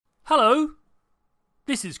Hello,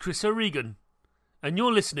 this is Chris O'Regan, and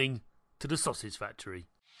you're listening to The Sausage Factory.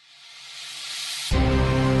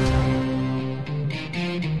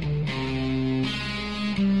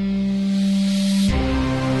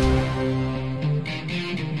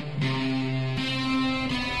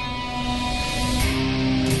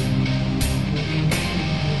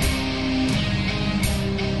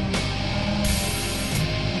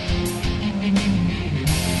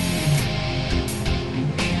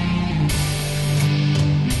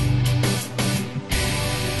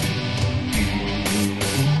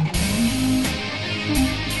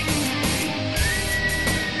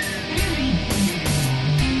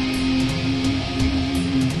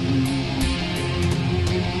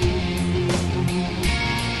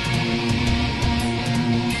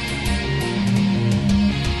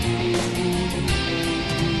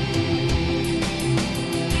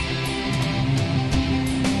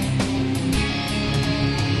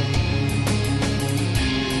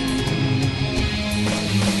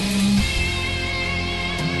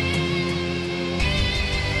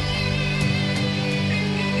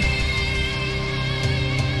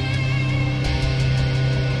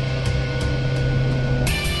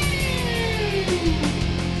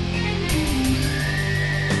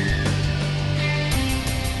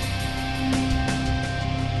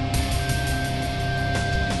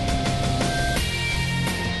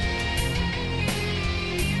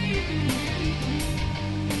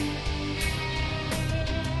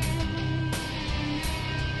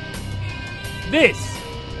 This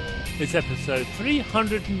is episode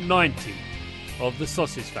 390 of The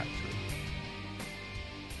Sausage Factory.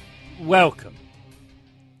 Welcome.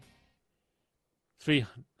 Okay.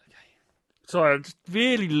 Sorry, I'm just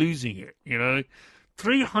really losing it,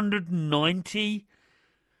 390?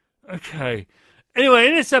 Okay. Anyway,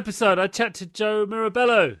 in this episode, I chat to Joe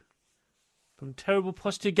Mirabello from Terrible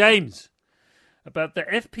Posture Games about the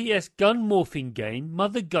FPS gun morphing game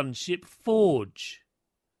Mothergunship Forge.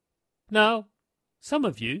 Now, some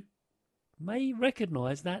of you may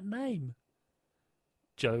recognise that name.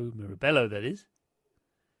 Joe Mirabello, that is.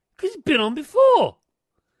 Because he's been on before.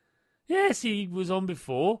 Yes, he was on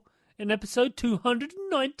before in episode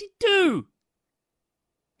 292.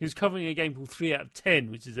 He was covering a game called 3 out of 10,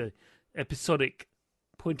 which is an episodic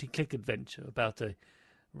point-and-click adventure about a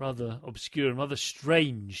rather obscure and rather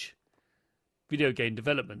strange video game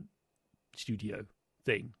development studio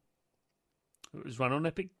thing. It was run on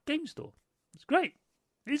Epic Game Store. It's great.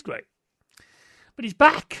 He's great. But he's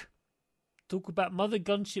back. Talk about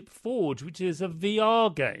Mothergunship Forge, which is a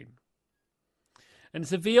VR game. And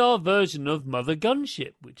it's a VR version of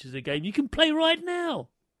Mothergunship, which is a game you can play right now.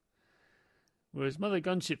 Whereas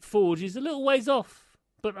Mothergunship Forge is a little ways off.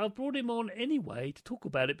 But I brought him on anyway to talk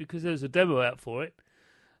about it because there's a demo out for it.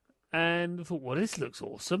 And I thought, well, this looks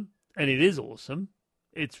awesome. And it is awesome.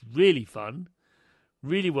 It's really fun.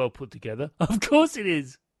 Really well put together. Of course it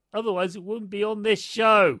is. Otherwise, it wouldn't be on this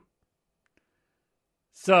show.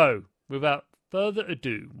 So, without further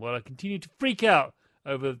ado, while I continue to freak out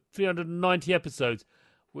over 390 episodes,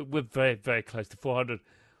 we're very, very close to 400.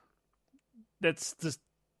 Let's just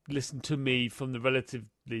listen to me from the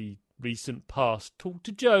relatively recent past talk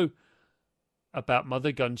to Joe about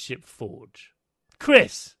Mothergunship Forge.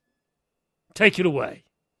 Chris, take it away.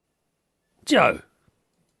 Joe.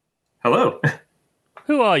 Hello.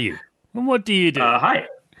 Who are you? And what do you do? Hi.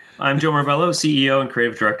 I'm Joe Marbello, CEO and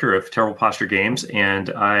creative director of Terrible Posture Games,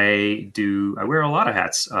 and I wear a lot of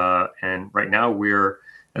hats. And right now we're,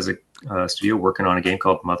 as a studio, working on a game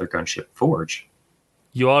called Mothergunship Forge.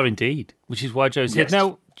 You are indeed, which is why Joe's here. Yes.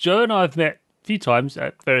 Now, Joe and I have met a few times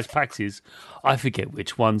at various PAXs. I forget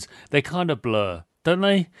which ones. They kind of blur, don't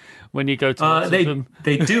they? When you go to lots of them.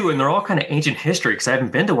 They do, and they're all kind of ancient history because I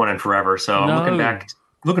haven't been to one in forever. So I'm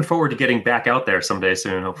looking forward to getting back out there someday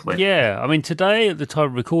soon, hopefully. Yeah, I mean, today, at the time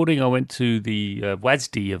of recording, I went to the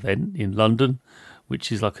WASD event in London,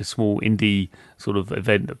 which is like a small indie sort of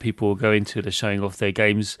event that people are going to. They're showing off their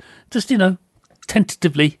games, just,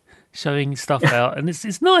 tentatively showing stuff out. And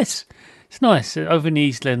it's nice. It's nice, over in the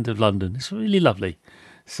East End of London. It's really lovely.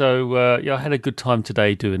 So, I had a good time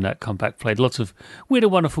today doing that. Come back, played lots of weird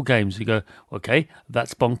and wonderful games. You go, okay,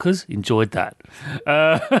 that's bonkers. Enjoyed that.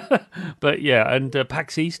 But yeah, and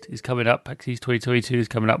PAX East is coming up. PAX East 2022 is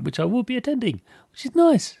coming up, which I will be attending, which is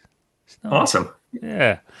nice. It's nice. Awesome.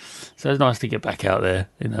 Yeah. So it's nice to get back out there.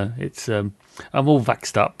 It's I'm all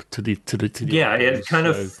vaxxed up to the yeah, it kind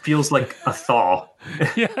of feels like a thaw.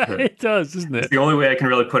 Yeah, it does, doesn't it? It's the only way I can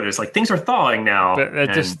really put it. It's like things are thawing now. But they're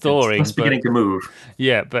just thawing. It's beginning to move.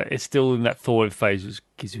 Yeah, but it's still in that thawing phase, which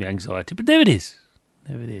gives me anxiety. But there it is.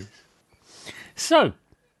 There it is. So,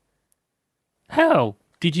 how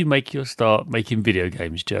did you make your start making video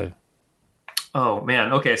games, Joe? Oh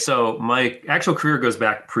man. Okay. So my actual career goes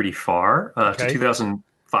back pretty far to Okay.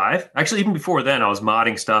 2005. Actually, even before then, I was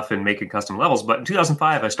modding stuff and making custom levels. But in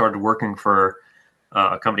 2005, I started working for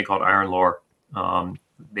a company called Iron Lore.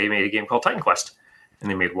 They made a game called Titan Quest, and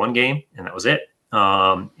they made one game, and that was it.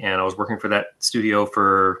 And I was working for that studio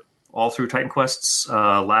for all through Titan Quest's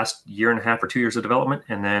last year and a half or 2 years of development,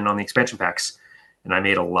 and then on the expansion packs. And I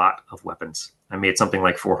made a lot of weapons. I made something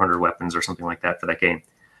like 400 weapons or something like that for that game.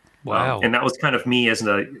 Wow. And that was kind of me as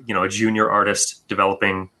a junior artist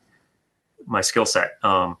developing my skill set.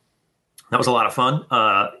 That was a lot of fun.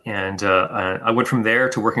 And I went from there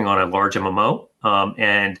to working on a large MMO.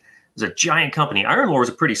 And it was a giant company. Iron Lore was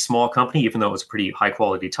a pretty small company, even though it was a pretty high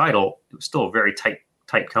quality title. It was still a very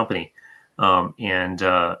tight company. And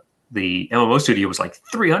the MMO studio was like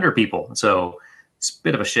 300 people. So it's a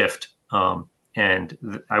bit of a shift.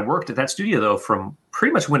 I worked at that studio, though, from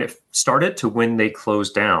pretty much when it started to when they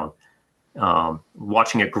closed down,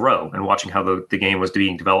 watching it grow and watching how the game was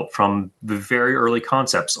being developed from the very early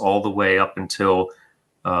concepts all the way up until,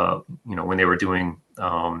 when they were doing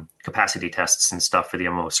capacity tests and stuff for the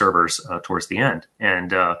MMO servers towards the end.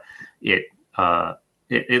 And it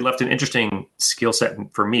left an interesting skill set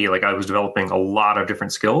for me. Like, I was developing a lot of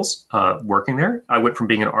different skills working there. I went from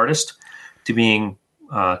being an artist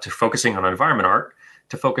to focusing on environment art,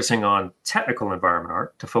 to focusing on technical environment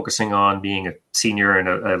art, to focusing on being a senior and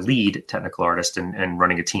a lead technical artist and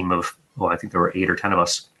running a team of, I think there were 8 or 10 of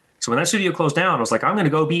us. So when that studio closed down, I was like, I'm going to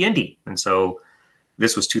go be indie. And so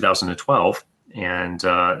this was 2012. And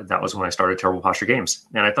that was when I started Terrible Posture Games.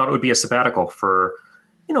 And I thought it would be a sabbatical for,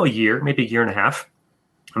 a year, maybe a year and a half.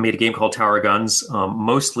 I made a game called Tower Guns,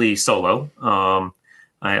 mostly solo.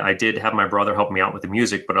 I did have my brother help me out with the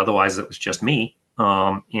music, but otherwise it was just me.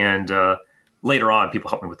 Later on, people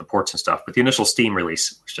helped me with the ports and stuff. But the initial Steam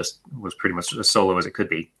release was pretty much as solo as it could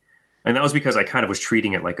be. And that was because I kind of was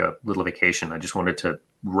treating it like a little vacation. I just wanted to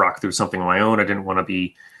rock through something on my own. I didn't want to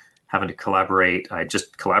be having to collaborate. I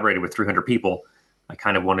just collaborated with 300 people. I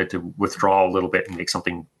kind of wanted to withdraw a little bit and make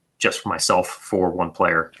something just for myself for one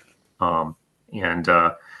player.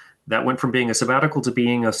 That went from being a sabbatical to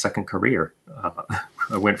being a second career.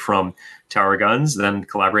 I went from Tower Guns, then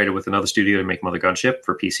collaborated with another studio to make Mothergunship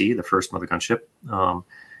for PC, the first Mothergunship,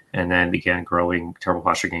 and then began growing Terrible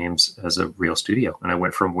Posture Games as a real studio. And I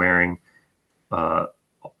went from wearing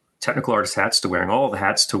technical artist hats to wearing all the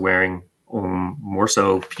hats to wearing more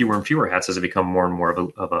so fewer and fewer hats as I become more and more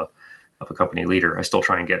of a company leader. I still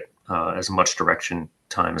try and get as much direction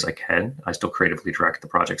time as I can. I still creatively direct the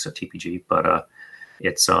projects at TPG, but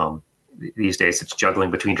it's these days it's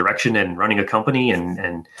juggling between direction and running a company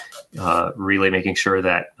and really making sure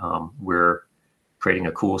that we're creating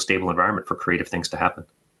a cool, stable environment for creative things to happen.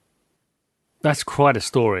 That's quite a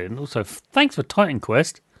story. And also, thanks for Titan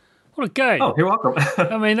Quest. What a game. Oh, you're welcome.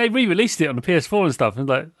 I mean, they re-released it on the PS4 and stuff. And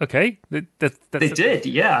like, okay. That's they did,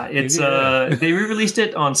 yeah. They re-released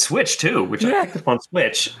it on Switch, too, which I picked up on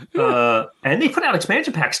Switch. And they put out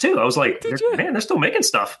expansion packs, too. I was like, they're still making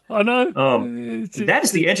stuff. I know. That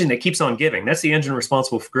is the engine that keeps on giving. That's the engine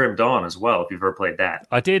responsible for Grim Dawn as well, if you've ever played that.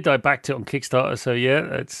 I did. I backed it on Kickstarter, so yeah,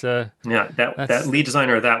 it's... that lead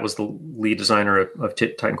designer of that was the lead designer of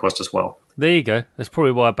Titan Quest as well. There you go. That's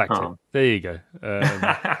probably why I backed it. There you go.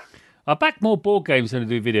 I back more board games than I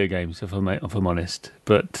do video games, if I'm honest.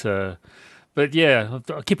 But yeah,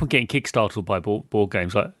 I keep on getting kickstarted by board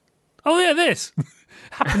games. Like, oh yeah, this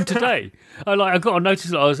happened today. I got a notice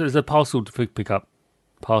that there's a parcel to pick up.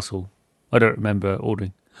 Parcel. I don't remember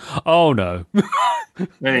ordering. Oh no. And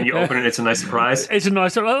then you open it. It's a nice surprise. It's a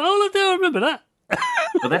nice. Oh, I remember that.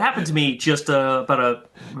 Well, that happened to me just about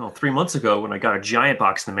 3 months ago when I got a giant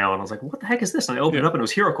box in the mail, and I was like, "What the heck is this?" And I opened it up, and it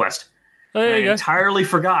was Hero Quest. There you go. Entirely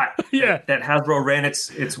forgot that Hasbro ran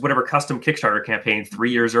its whatever custom Kickstarter campaign 3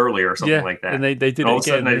 years earlier or something like that. And they did and all it of a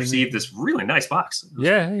sudden I received this really nice box.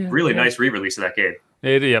 Really nice re-release of that game.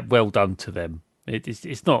 Yeah, well done to them.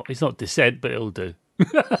 It's not dissent, but it'll do.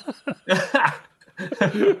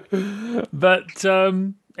 But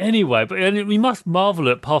anyway, we must marvel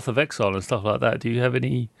at Path of Exile and stuff like that. Do you have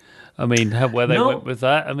any? I mean, where they went with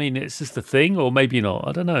that? I mean, it's just a thing, or maybe not.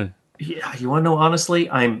 I don't know. Yeah, you want to know honestly?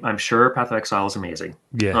 I'm sure Path of Exile is amazing.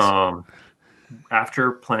 Yes.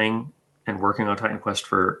 After playing and working on Titan Quest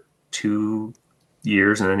for 2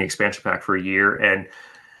 years, and then the expansion pack for a year, and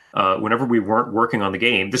whenever we weren't working on the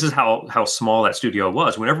game, this is how small that studio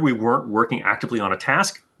was. Whenever we weren't working actively on a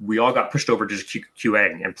task, we all got pushed over to just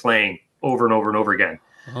QAing and playing over and over and over again.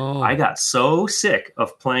 Oh. I got so sick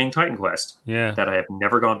of playing Titan Quest that I have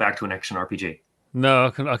never gone back to an action RPG.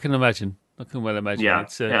 No, I can imagine. I can well imagine. Yeah,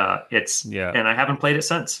 It's and I haven't played it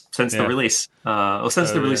since the release.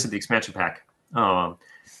 Since the release of the expansion pack.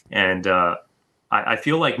 And I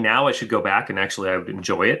feel like now I should go back and actually I would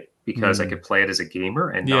enjoy it because I could play it as a gamer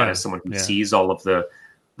and not as someone who sees all of the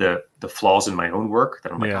flaws in my own work.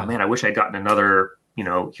 That I'm like, oh man, I wish I'd gotten another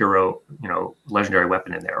hero legendary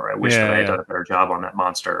weapon in there, or I wish that I had done a better job on that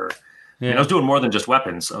monster. I mean, I was doing more than just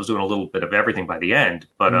weapons. I was doing a little bit of everything by the end,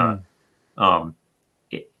 but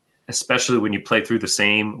especially when you play through the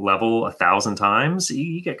same level 1,000 times,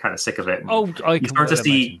 you get kind of sick of it. You start to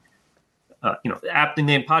see, aptly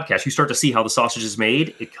named podcast. You start to see how the sausage is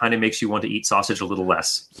made. It kind of makes you want to eat sausage a little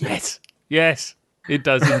less. Yes, it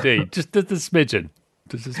does indeed. Just a smidgen.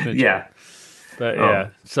 Yeah. But yeah,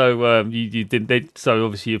 so you didn't. So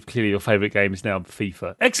obviously, clearly your favourite game is now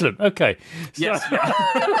FIFA. Excellent. Okay. Yes.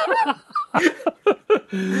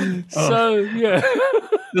 So yeah.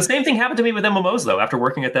 The same thing happened to me with MMOs, though. After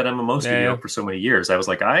working at that MMO studio for so many years, I was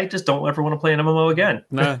like, I just don't ever want to play an MMO again.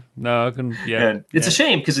 No, I can. Yeah, and it's a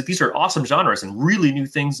shame because these are awesome genres and really new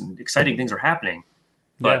things and exciting things are happening.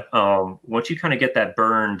 But once you kind of get that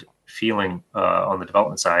burned feeling on the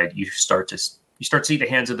development side, you start to see the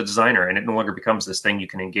hands of the designer, and it no longer becomes this thing you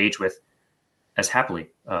can engage with as happily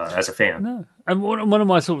as a fan. No. And one of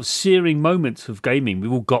my sort of searing moments of gaming,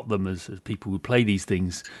 we've all got them as people who play these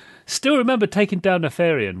things. Still remember taking down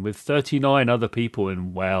Nefarian with 39 other people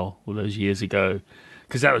in WoW all those years ago,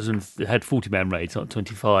 because that was when it had 40-man raids, not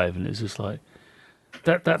 25, and it was just like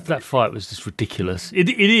that fight was just ridiculous. It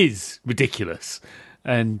is ridiculous,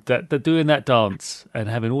 and that doing that dance and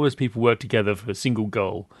having all those people work together for a single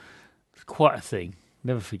goal, it's quite a thing.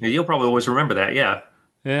 Never forget. Yeah, you'll probably always remember that.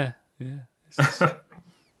 Yeah.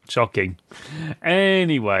 Shocking.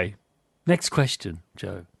 Anyway, next question,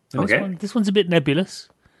 Joe. This one's a bit nebulous,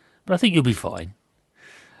 but I think you'll be fine.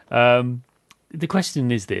 The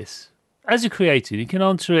question is this. As a creator, you can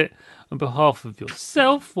answer it on behalf of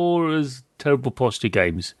yourself or as Terrible Posture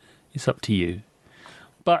Games. It's up to you.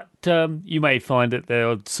 But you may find that they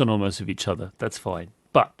are synonymous with each other. That's fine.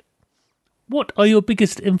 But what are your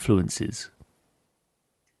biggest influences?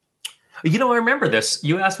 I remember this.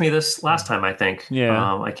 You asked me this last time, I think.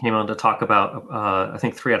 Yeah. I came on to talk about, I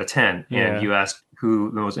think, 3 out of 10. Yeah. And you asked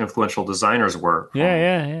who the most influential designers were.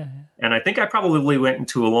 Yeah. And I think I probably went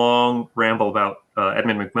into a long ramble about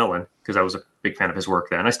Edmund McMillan, because I was a big fan of his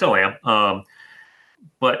work then. I still am.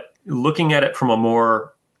 But looking at it from a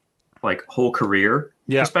more like whole career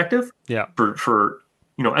perspective, for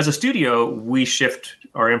as a studio, we shift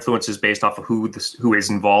our influences based off of who is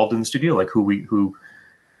involved in the studio, like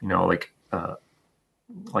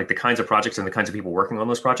like the kinds of projects and the kinds of people working on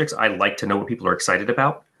those projects. I like to know what people are excited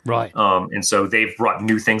about. Right. And so they've brought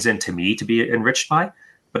new things into me to be enriched by.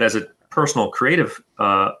 But as a personal creative,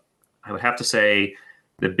 I would have to say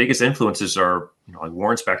the biggest influences are, like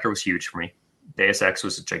Warren Spector was huge for me. Deus Ex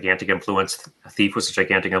was a gigantic influence. Thief was a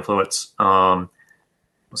gigantic influence.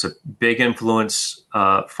 Was a big influence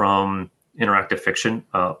from interactive fiction.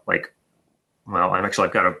 I've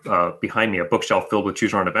got behind me a bookshelf filled with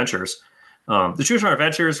Choose Your Own Adventures. The Choose Your Own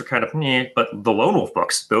Adventures are kind of but the Lone Wolf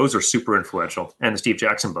books, those are super influential. And the Steve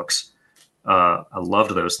Jackson books. I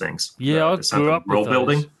loved those things. Yeah, I grew up with world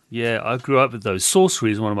building. Yeah, I grew up with those.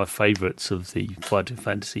 Sorcery is one of my favourites of the Flight and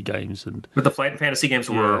Fantasy games. But the Flight and Fantasy games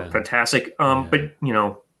were fantastic. But,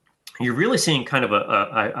 you're really seeing kind of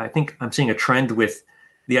I think I'm seeing a trend with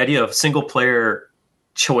the idea of single player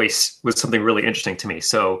choice was something really interesting to me.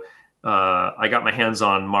 So I got my hands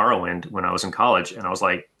on Morrowind when I was in college, and I was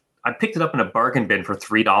like, I picked it up in a bargain bin for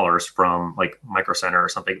 $3 from like Micro Center or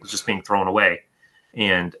something. It was just being thrown away.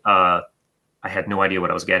 And I had no idea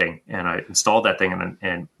what I was getting. And I installed that thing.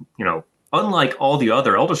 And unlike all the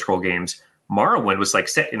other Elder Scroll games, Morrowind was like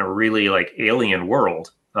set in a really like alien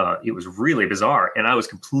world. It was really bizarre. And I was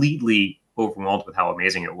completely overwhelmed with how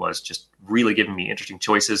amazing it was, just really giving me interesting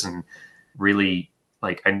choices and really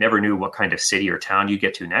like I never knew what kind of city or town you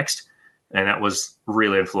get to next. And that was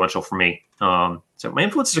really influential for me. So my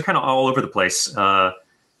influences are kind of all over the place.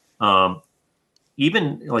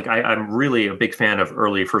 Even like I'm really a big fan of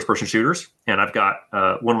early first-person shooters, and I've got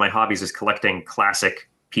one of my hobbies is collecting classic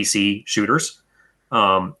PC shooters.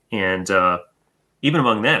 And even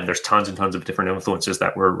among them, there's tons and tons of different influences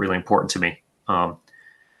that were really important to me. I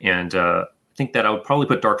think that I would probably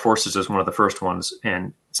put Dark Forces as one of the first ones.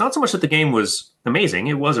 And it's not so much that the game was amazing.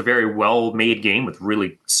 It was a very well-made game with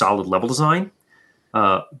really solid level design.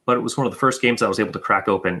 But it was one of the first games that I was able to crack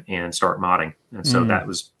open and start modding. And so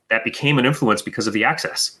that became an influence because of the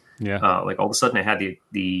access. Yeah. Like all of a sudden I had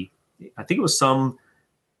I think it was some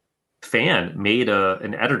fan made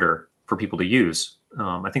an editor for people to use.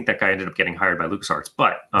 I think that guy ended up getting hired by LucasArts,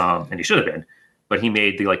 but and he should have been. But he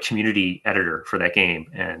made the like community editor for that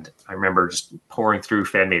game, and I remember just pouring through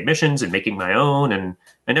fan made missions and making my own. And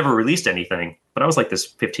I never released anything, but I was like this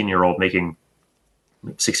 15-year-old making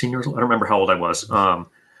 16 years old. I don't remember how old I was.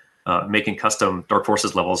 Making custom Dark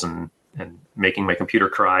Forces levels and making my computer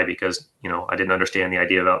cry because I didn't understand the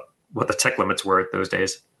idea about what the tech limits were those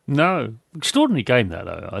days. No, extraordinary game that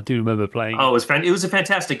though. I do remember playing. Oh, it was a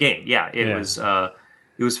fantastic game. Yeah, it was.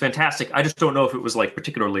 It was fantastic. I just don't know if it was like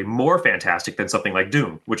particularly more fantastic than something like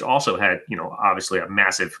Doom, which also had obviously a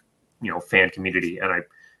massive fan community. And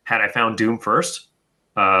had I found Doom first,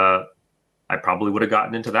 I probably would have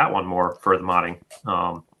gotten into that one more for the modding.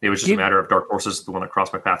 It was just a matter of Dark Forces, the one that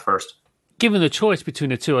crossed my path first. Given the choice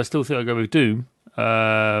between the two, I still think I'll go with Doom.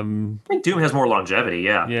 I think Doom has more longevity,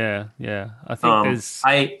 yeah. Yeah. I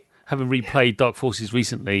think having replayed Dark Forces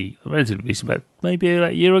recently, relatively recent, about maybe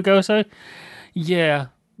like a year ago or so. Yeah.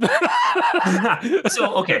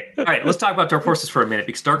 So, okay. All right, let's talk about Dark Forces for a minute,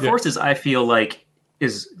 because Dark Forces, I feel like,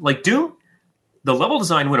 is like Doom. The level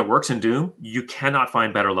design, when it works in Doom, you cannot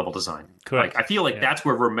find better level design. Correct. Like, I feel like that's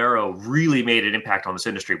where Romero really made an impact on this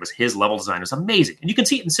industry, was his level design was amazing. And you can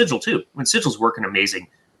see it in Sigil, too. When Sigil's working amazing,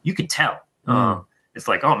 you can tell. It's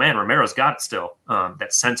like, oh, man, Romero's got it still.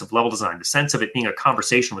 That sense of level design, the sense of it being a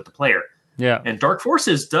conversation with the player. Yeah. And Dark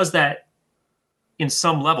Forces does that in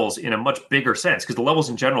some levels in a much bigger sense, because the levels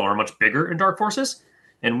in general are much bigger in Dark Forces.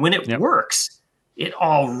 And when it works, it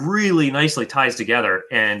all really nicely ties together,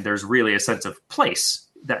 and there's really a sense of place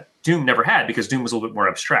that Doom never had, because Doom was a little bit more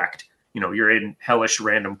abstract. You're in hellish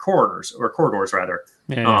random corridors.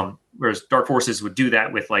 Whereas Dark Forces would do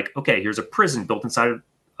that with like, okay, here's a prison built inside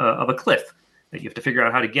of a cliff that you have to figure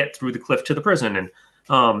out how to get through the cliff to the prison.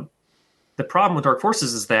 And the problem with Dark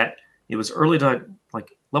Forces is that it was early to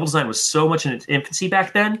like level design was so much in its infancy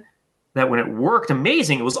back then that when it worked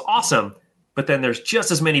amazing, it was awesome. But then there's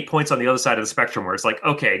just as many points on the other side of the spectrum where it's like,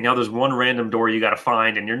 okay, now there's one random door you got to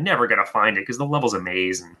find, and you're never going to find it because the level's a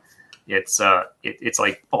maze, and it's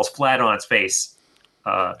like falls flat on its face.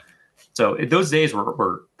 So those days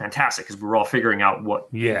were fantastic because we were all figuring out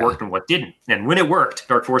what worked and what didn't. And when it worked,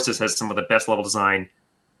 Dark Forces has some of the best level design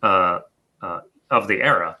of the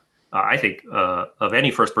era, I think, of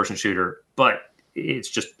any first-person shooter. But it's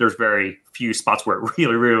just there's very few spots where it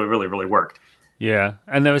really, really, really, really worked. Yeah,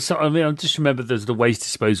 and there was some, I just remember there's the waste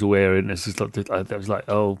disposal area, and it's just like that was like,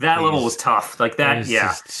 oh, that please. level was tough, like that.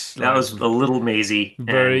 That was a little mazy.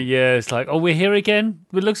 It's like, oh, we're here again.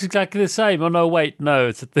 It looks exactly the same. Oh no, wait, no,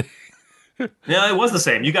 it's a thing. No, it was the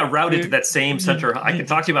same. You got routed to that same center. I can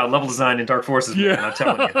talk to you about level design in Dark Forces, man, I'm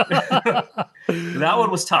telling you. That one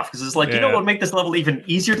was tough because it's like, you know what would make this level even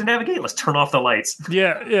easier to navigate? Let's turn off the lights.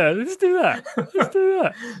 Yeah, let's do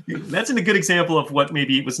that. That's a good example of what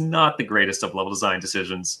maybe was not the greatest of level design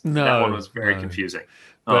decisions. No, that one was very confusing.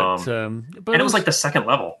 But and it was like the second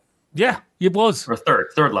level. Yeah, it was. Or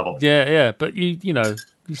third level. Yeah. But you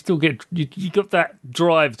still get you got that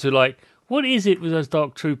drive to like, what is it with those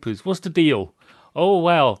Dark Troopers? What's the deal? Oh,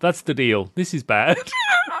 wow, that's the deal. This is bad.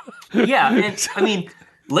 Yeah, and I mean,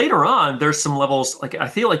 later on, there's some levels, like, I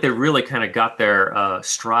feel like they really kind of got their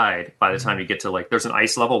stride by the time you get to, like, there's an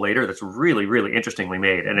ice level later that's really, really interestingly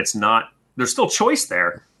made, and it's not, there's still choice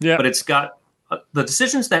there, but it's got the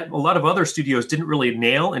decisions that a lot of other studios didn't really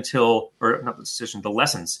nail until, or not the decision, the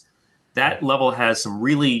lessons. That level has some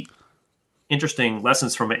really interesting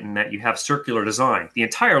lessons from it in that you have circular design. The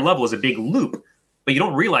entire level is a big loop, but you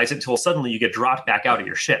don't realize it until suddenly you get dropped back out of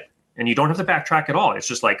your ship, and you don't have to backtrack at all. It's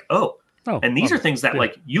just like, and these are things that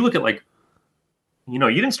like you look at, like, you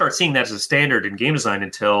didn't start seeing that as a standard in game design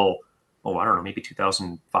until, I don't know, maybe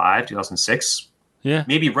 2005, 2006. Yeah.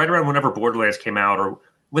 Maybe right around whenever Borderlands came out, or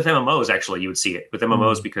with MMOs, actually, you would see it with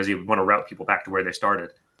MMOs because you would want to route people back to where they started.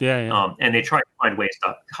 Yeah. And they try to find ways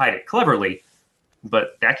to hide it cleverly.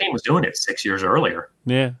 But that game was doing it 6 years earlier.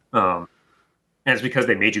 Yeah. And it's because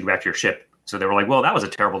they made you go back to your ship. So they were like, well, that was a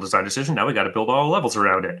terrible design decision. Now we got to build all the levels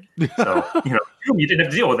around it. So, you didn't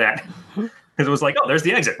have to deal with that. Because it was like, oh, there's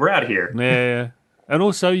the exit. We're out of here. Yeah. And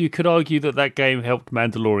also, you could argue that game helped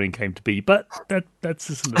Mandalorian came to be. But that's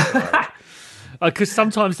just another because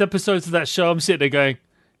sometimes episodes of that show, I'm sitting there going,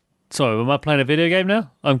 sorry, am I playing a video game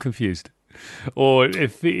now? I'm confused. Or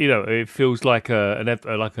if it feels like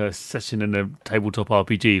a session in a tabletop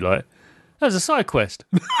RPG, like that's a side quest.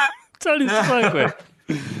 Totally a side quest.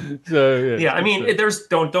 So I mean, there's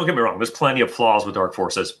don't get me wrong. There's plenty of flaws with Dark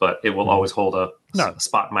Forces, but it will always hold a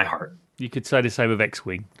spot in my heart. You could say the same of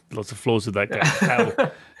X-Wing. Lots of flaws with that game.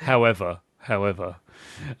 However,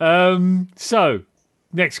 so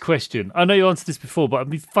next question. I know you answered this before, but it'd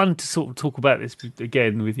be fun to sort of talk about this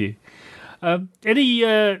again with you.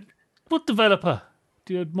 What developer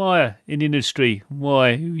do you admire in the industry?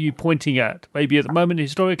 Why? Who are you pointing at? Maybe at the moment,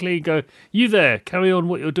 historically, go, you there, carry on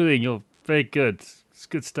what you're doing. You're very good. It's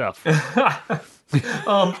good stuff.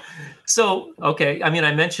 Okay. I mean,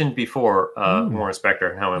 I mentioned before Warren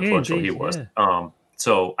Spector and how influential he was. Yeah.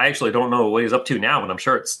 So I actually don't know what he's up to now, but I'm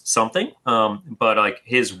sure it's something. But like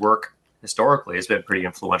his work historically has been pretty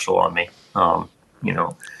influential on me. I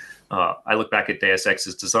look back at Deus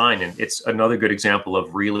Ex's design, and it's another good example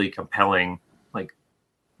of really compelling, like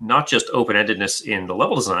not just open-endedness in the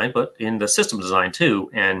level design, but in the system design too.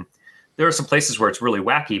 And there are some places where it's really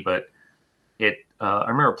wacky, but I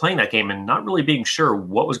remember playing that game and not really being sure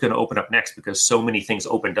what was going to open up next because so many things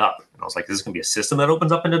opened up. And I was like, "This is going to be a system that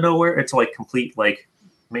opens up into nowhere. It's like complete like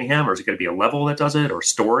mayhem, or is it going to be a level that does it, or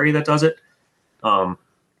story that does it?"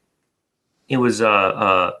 It was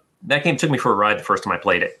that game took me for a ride the first time I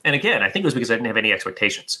played it. And again, I think it was because I didn't have any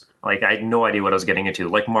expectations. Like I had no idea what I was getting into,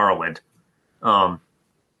 like Morrowind.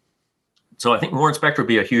 So I think Warren Spector would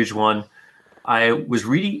be a huge one. I was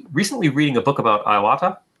recently reading a book about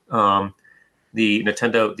Iwata. The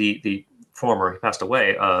Nintendo, the former, he passed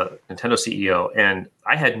away, Nintendo CEO, and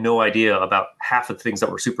I had no idea about half of the things that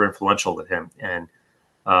were super influential with him. And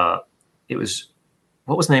it was,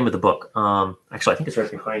 what was the name of the book? Actually, I think it's right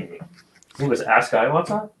behind me. I think it was Ask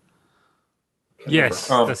Iwata. Yes.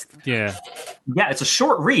 Yeah, it's a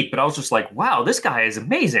short read, but I was just like, wow, this guy is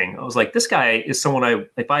amazing. I was like, this guy is someone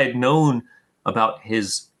if I had known about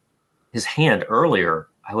his hand earlier,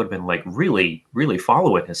 I would have been like really, really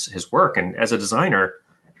following his work. And as a designer,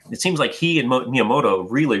 it seems like he and Miyamoto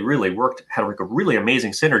really, really had like a really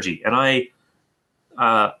amazing synergy. And I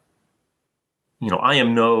am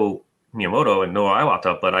no Miyamoto and no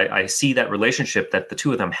Iwata, but I see that relationship that the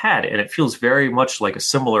two of them had, and it feels very much like a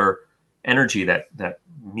similar energy that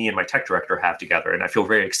me and my tech director have together. And I feel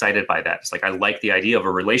very excited by that. It's like, I like the idea of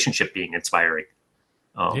a relationship being inspiring.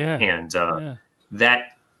 That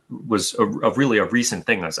was really a recent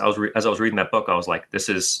thing. As I was reading that book, I was like, this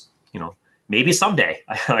is, maybe someday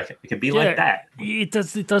it can be like that.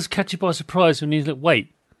 It does catch you by surprise when he's like,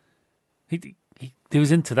 wait, he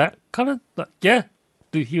was into that kind of, like, yeah,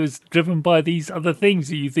 he was driven by these other things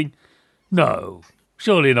that you think, no,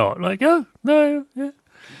 surely not. Like, oh, no, yeah.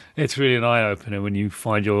 It's really an eye-opener when you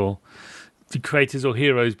find the creators or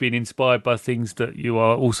heroes being inspired by things that you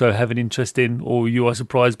are also have an interest in, or you are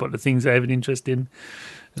surprised by the things they have an interest in.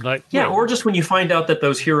 Like, or just when you find out that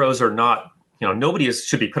those heroes are not, nobody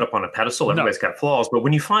should be put up on a pedestal. Everybody's got flaws, but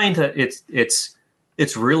when you find that it's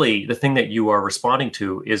really the thing that you are responding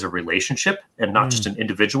to is a relationship and not just an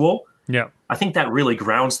individual. Yeah, I think that really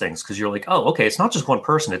grounds things, because you're like, oh, okay, it's not just one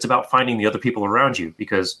person. It's about finding the other people around you.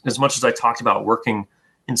 Because as much as I talked about working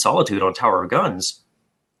in solitude on Tower of Guns,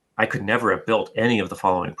 I could never have built any of the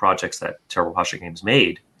following projects that Terrible Posture Games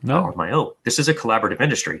made on my own. This is a collaborative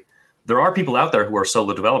industry. There are people out there who are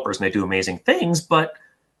solo developers and they do amazing things, but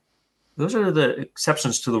those are the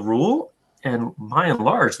exceptions to the rule. And by and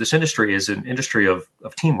large, this industry is an industry of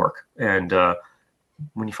teamwork. And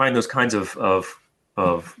when you find those kinds of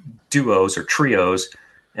duos or trios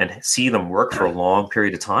and see them work for a long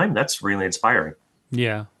period of time, that's really inspiring.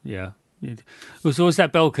 Yeah. It was always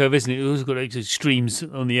that bell curve, isn't it? It always got extremes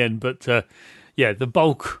on the end, but the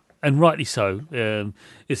bulk, and rightly so,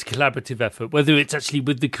 is collaborative effort, whether it's actually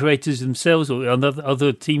with the creators themselves or another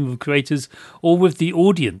other team of creators, or with the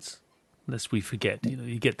audience. Lest we forget,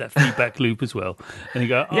 you get that feedback loop as well, and you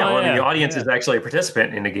go, the audience is actually a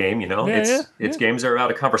participant in the game. It's games are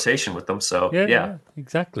about a conversation with them. So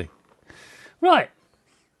exactly. Right,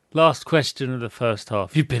 last question of the first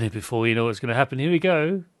half. You've been here before, you know what's going to happen. Here we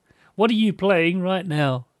go. What are you playing right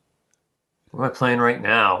now? What am I playing right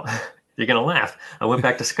now? You're going to laugh. I went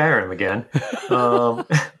back to Skyrim again.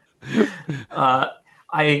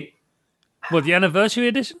 The anniversary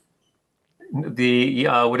edition? The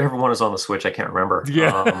whatever one is on the Switch, I can't remember.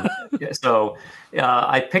 So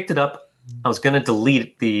I picked it up. I was going to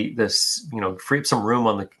delete this, free up some room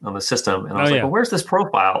on the system, and I was like, well, where's this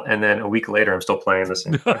profile? And then a week later, I'm still playing this.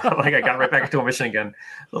 Like, I got right back into a mission again.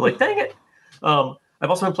 I'm like, dang it. I've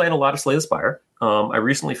also been playing a lot of Slay the Spire. I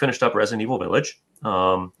recently finished up Resident Evil Village.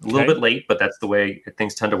 A little bit late, but that's the way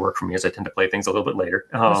things tend to work for me, is I tend to play things a little bit later.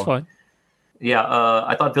 That's fine. Yeah,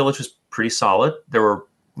 I thought Village was pretty solid. There were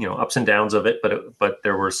ups and downs of it, but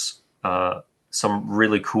there was some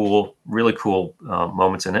really cool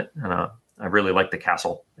moments in it, and I really liked the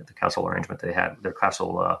castle arrangement they had. Their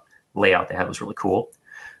castle layout they had was really cool.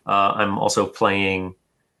 I'm also playing.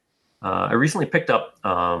 I recently picked up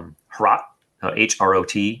Hrot.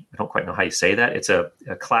 HROT. I don't quite know how you say that. It's a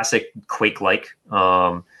classic Quake-like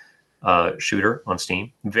shooter on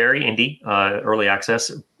Steam. Very indie, early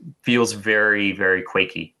access. Feels very, very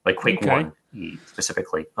Quakey, like Quake Okay. 1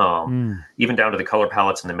 specifically, even down to the color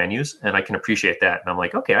palettes and the menus. And I can appreciate that. And I'm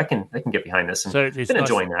like, okay, I can get behind this. And So it's been nice,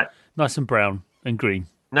 enjoying that. nice and brown and green.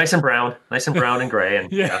 Nice and brown and gray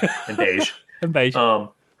and and beige. And beige.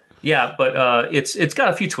 Yeah, but it's got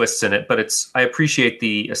a few twists in it, but I appreciate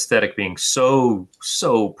the aesthetic being so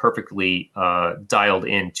perfectly dialed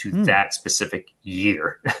into that specific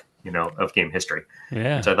year, of game history,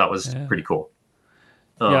 which I thought was pretty cool.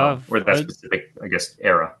 Or that specific, I guess,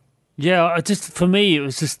 era. Yeah, for me, it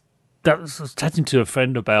was just I was chatting to a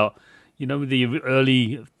friend about, the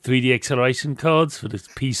early 3D acceleration cards for the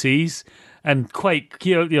PCs and Quake.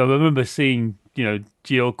 I remember seeing,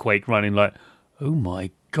 GeoQuake running like, oh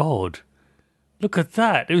my God, look at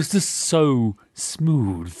that! It was just so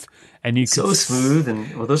smooth, and smooth,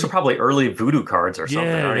 and those are probably early Voodoo cards or something.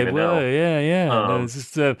 I don't even know. Yeah. No, it's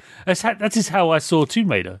just, that's just how I saw Tomb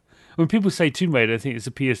Raider. When people say Tomb Raider, I think it's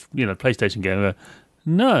a PlayStation game.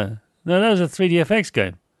 No, that was a 3DFX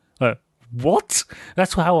game. Like, what?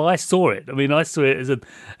 That's how I saw it. I mean, I saw it as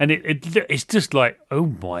it's just like, oh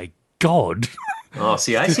my God. Oh,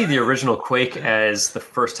 see, I see the original Quake as the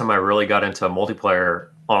first time I really got into multiplayer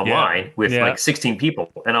online with like 16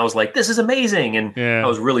 people, and I was like, "This is amazing!" And I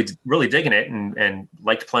was really, really digging it, and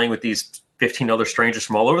liked playing with these 15 other strangers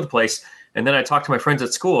from all over the place. And then I talked to my friends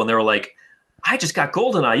at school, and they were like, "I just got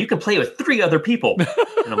GoldenEye. You can play with 3 other people."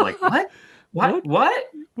 And I'm like, "What?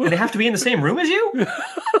 And they have to be in the same room as you?"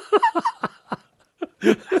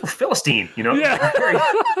 Philistine, Yeah.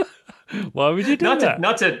 Why would you do that?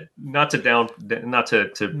 Not to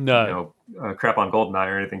crap on GoldenEye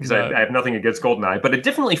or anything, because I have nothing against GoldenEye, but it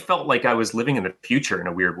definitely felt like I was living in the future in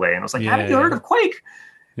a weird way. And I was like, haven't you heard of Quake?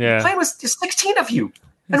 Yeah. Playing with 16 of you,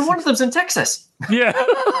 and one of them's in Texas. Yeah.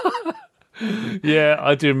 Yeah,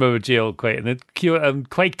 I do remember GeoQuake and the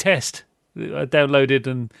Quake test I downloaded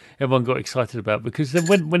and everyone got excited about, because then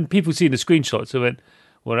when people see the screenshots, they went,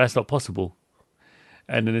 well, that's not possible.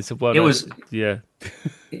 And then it's I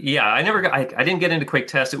didn't get into Quake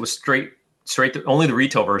Test. It was straight only the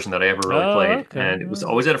retail version that I ever really played, okay. And it was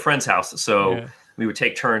always at a friend's house, so we would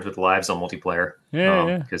take turns with lives on multiplayer.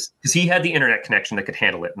 Because he had the internet connection that could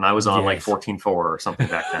handle it, and I was on like 14.4 or something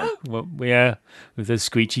back then. Well, with those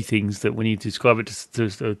screechy things that when you describe it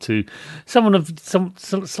to someone of some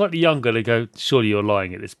slightly younger, they go, "Surely you're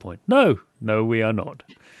lying at this point." No, we are not.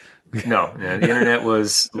 No, the internet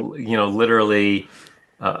was literally.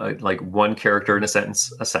 Like one character in a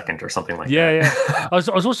sentence a second or something like that. Yeah. I was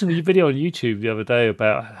watching a video on YouTube the other day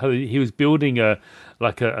about how he was building an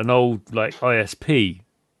old ISP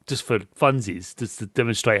just for funsies, just to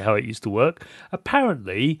demonstrate how it used to work.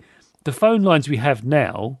 Apparently, the phone lines we have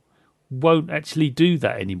now won't actually do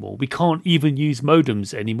that anymore. We can't even use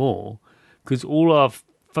modems anymore because all our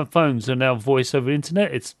phones are now voice over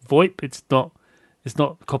internet. It's VoIP. It's not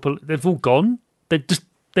copper. They've all gone.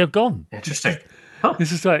 They're gone. Interesting. Huh.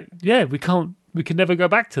 It's just like, we can never go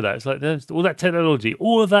back to that. It's like all that technology,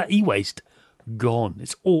 all of that e-waste, gone.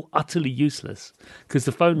 It's all utterly useless because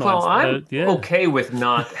the phone lines. Well, I'm okay with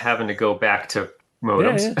not having to go back to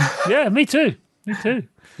modems. Yeah, me too.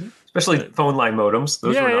 Especially phone line modems.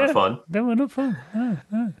 Those were not fun. They were not fun.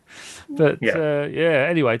 No. But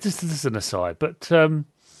anyway, just an aside. But I'll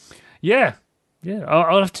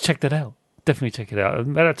have to check that out. Definitely check it out. A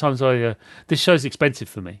matter of times this show's expensive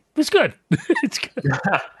for me. It's good. It's good.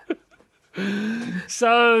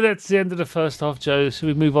 So that's the end of the first half, Joe. Should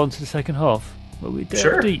we move on to the second half? Well, we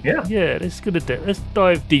sure. Deep. Yeah. Let's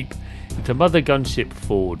dive deep into Mothergunship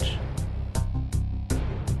Forge.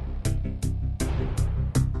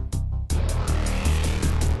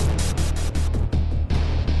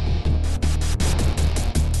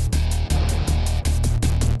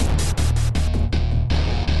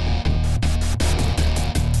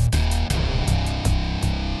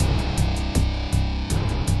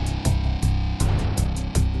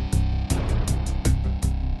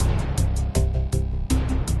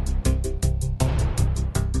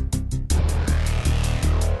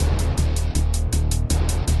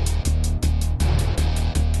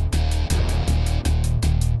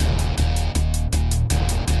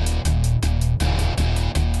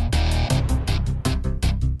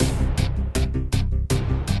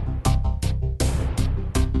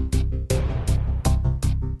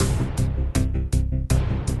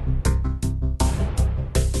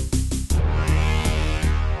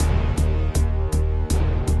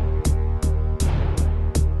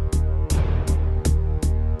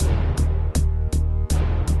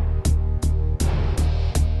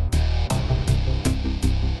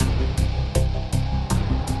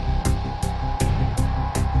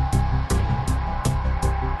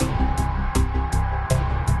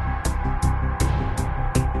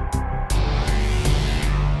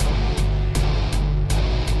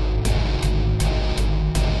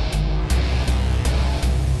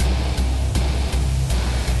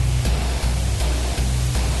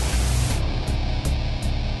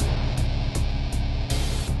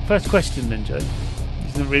 first question then, Joe.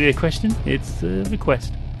 It's not really a question, it's a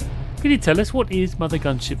request. Can you tell us what is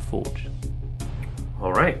Mothergunship Forge?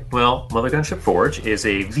 All right. Well, Mothergunship Forge is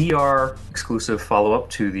a VR exclusive follow-up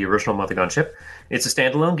to the original Mothergunship. It's a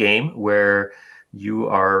standalone game where you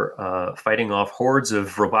are fighting off hordes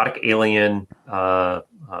of robotic alien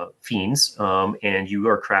fiends, and you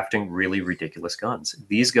are crafting really ridiculous guns.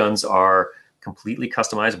 These guns are completely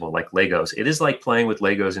customizable, like Legos. It is like playing with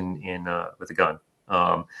Legos in with a gun.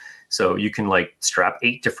 So you can like strap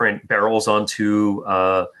 8 different barrels onto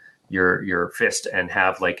your fist and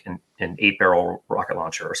have like an 8-barrel rocket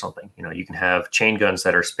launcher or something. You know, you can have chain guns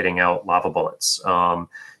that are spitting out lava bullets.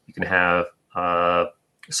 You can have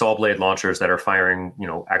saw blade launchers that are firing, you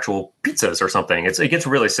know, actual pizzas or something. It gets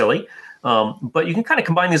really silly, but you can kind of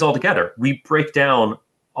combine these all together. We break down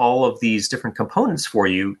all of these different components for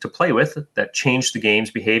you to play with that change the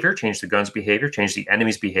game's behavior, change the gun's behavior, change the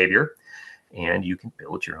enemy's behavior, and you can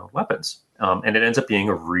build your own weapons. And it ends up being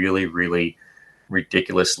a really, really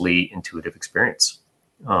ridiculously intuitive experience.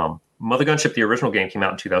 Mothergunship, the original game, came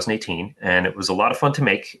out in 2018, and it was a lot of fun to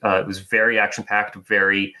make. It was very action-packed,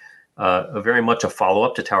 very much a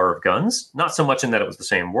follow-up to Tower of Guns. Not so much in that it was the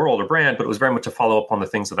same world or brand, but it was very much a follow-up on the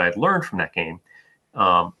things that I had learned from that game.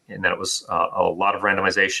 And that it was a lot of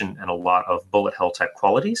randomization and a lot of bullet hell type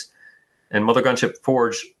qualities. And Mothergunship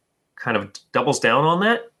Forge kind of doubles down on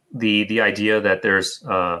that. The idea that there's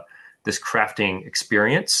this crafting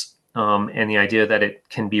experience, and the idea that it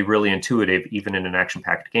can be really intuitive even in an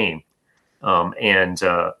action-packed game.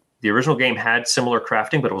 The original game had similar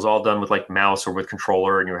crafting, but it was all done with like mouse or with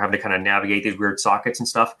controller, and you were having to kind of navigate these weird sockets and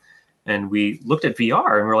stuff. And we looked at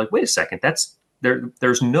VR and we were like, wait a second,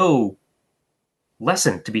 there's no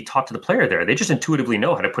lesson to be taught to the player there. They just intuitively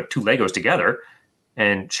know how to put 2 Legos together.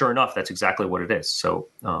 And sure enough, that's exactly what it is. So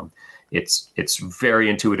it's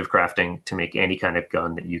very intuitive crafting to make any kind of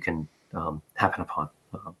gun that you can happen upon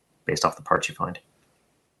based off the parts you find.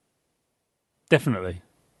 Definitely.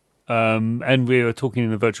 And we were talking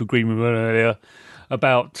in the virtual green room earlier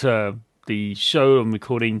about the show I'm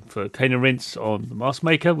recording for Cane and Rinse on the Mask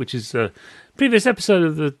Maker, which is a previous episode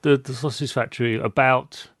of the Sausage Factory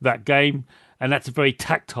about that game. And that's a very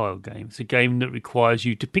tactile game. It's a game that requires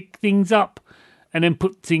you to pick things up and then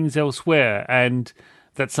put things elsewhere. And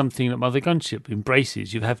that's something that Mothergunship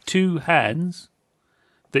embraces. You have 2 hands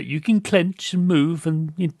that you can clench and move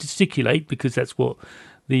and gesticulate, because that's what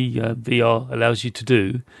the VR allows you to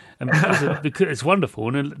do. And because it's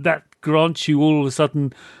wonderful. And that grants you all of a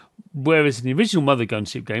sudden, whereas in the original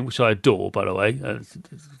Mothergunship game, which I adore, by the way, it's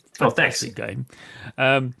a fantastic game.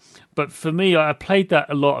 But for me, I played that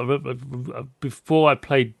a lot before I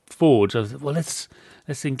played Forge. I was like, well, let's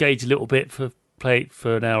engage a little bit play it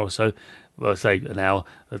for an hour or so. Well, I say an hour,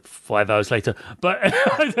 5 hours later. But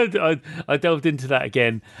I delved into that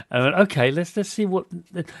again and I went, okay, let's see what.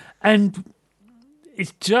 And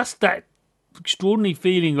it's just that extraordinary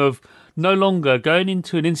feeling of no longer going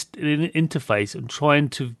into an interface and trying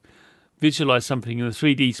to visualize something in a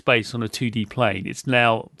 3D space on a 2D plane. It's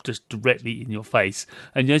now just directly in your face.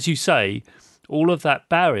 And as you say, all of that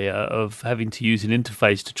barrier of having to use an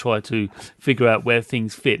interface to try to figure out where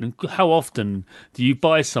things fit. And how often do you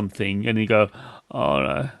buy something and you go, oh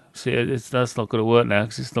no, see, that's not going to work now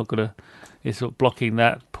because it's sort of blocking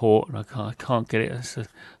that port and I can't get it.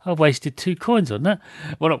 I wasted 2 coins on that.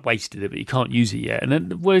 Well, not wasted it, but you can't use it yet. And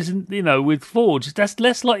then, whereas, with Forge, that's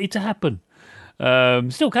less likely to happen.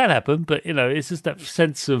 Still can happen, but it's just that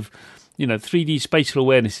sense of 3D spatial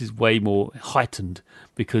awareness is way more heightened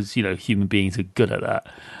because human beings are good at that.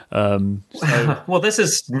 Well, this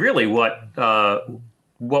is really what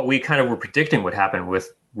we kind of were predicting would happen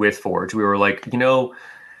with Forge. We were like, VR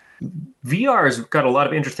has got a lot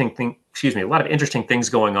of interesting things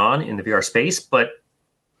going on in the VR space, but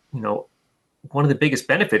one of the biggest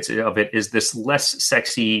benefits of it is this less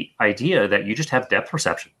sexy idea that you just have depth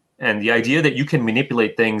perception. And the idea that you can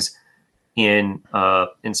manipulate things in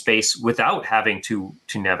space without having to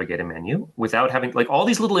navigate a menu, without having like all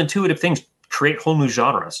these little intuitive things create whole new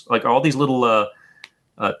genres. Like all these little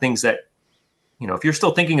things that if you're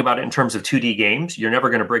still thinking about it in terms of 2D games, you're never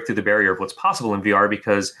going to break through the barrier of what's possible in VR,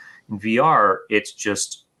 because in VR it's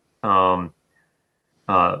just the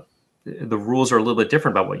rules are a little bit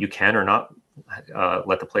different about what you can or not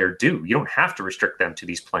let the player do. You don't have to restrict them to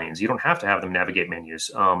these planes. You don't have to have them navigate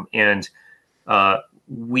menus.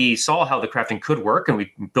 We saw how the crafting could work, and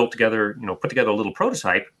we put together a little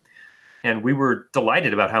prototype, and we were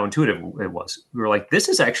delighted about how intuitive it was. We were like, this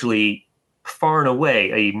is actually far and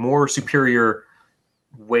away a more superior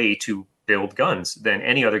way to build guns than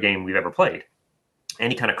any other game we've ever played.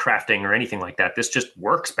 any kind of crafting or anything like that. This just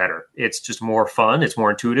works better. It's just more fun. It's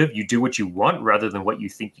more intuitive. You do what you want rather than what you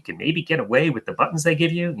think you can maybe get away with the buttons they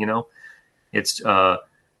give you. It's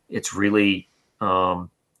really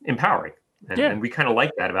empowering. And we kind of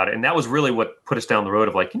like that about it. And that was really what put us down the road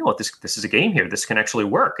of like, this is a game here. This can actually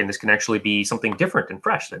work, and this can actually be something different and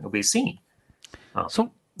fresh that nobody's seen.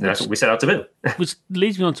 That's what we set out to do. Which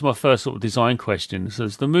leads me on to my first sort of design question. So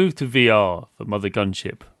the move to VR for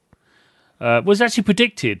Mothergunship was actually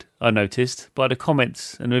predicted, I noticed, by the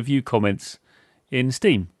comments and review comments in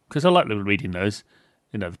Steam. Because I like reading those,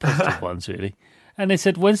 the positive ones, really. And they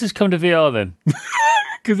said, when's this come to VR then?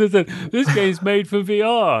 Because they said, this game's made for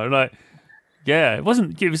VR. And yeah, it was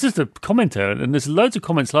just a commenter. And there's loads of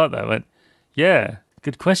comments like that. I went, yeah,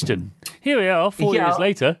 good question. Here we are, 4 years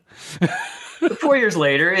later. 4 years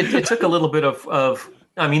later, it took a little bit of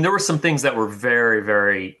I mean, there were some things that were very,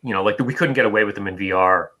 very, like we couldn't get away with them in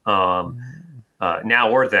VR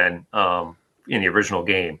now or then in the original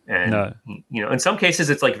game. And, in some cases,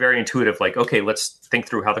 it's like very intuitive, like, okay, let's think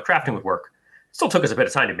through how the crafting would work. It still took us a bit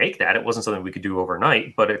of time to make that. It wasn't something we could do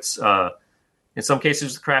overnight, but it's in some cases it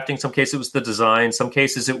was the crafting, some cases it was the design, some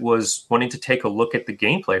cases it was wanting to take a look at the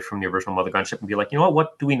gameplay from the original Mothergunship and be like,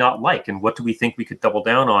 what do we not like, and what do we think we could double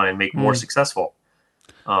down on and make more successful?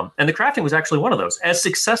 And the crafting was actually one of those. As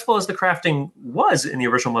successful as the crafting was in the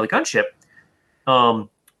original Mothergunship,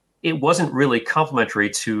 it wasn't really complementary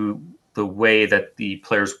to the way that the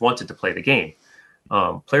players wanted to play the game.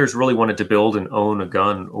 Players really wanted to build and own a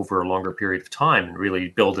gun over a longer period of time and really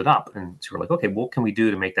build it up. And so we're like, okay, what can we do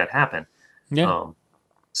to make that happen? Yeah. A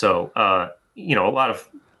lot of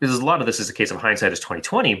this is a case of hindsight is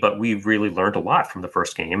 2020, but we really learned a lot from the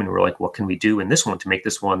first game, and we're like, what can we do in this one to make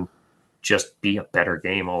this one just be a better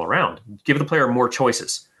game all around? Give the player more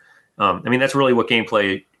choices. That's really what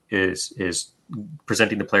gameplay is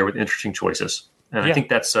presenting the player with interesting choices. And I think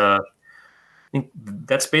that's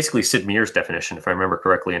basically Sid Meier's definition, if I remember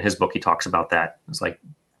correctly. In his book, he talks about that. It's like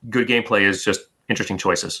good gameplay is just interesting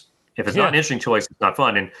choices. If it's not an interesting choice, it's not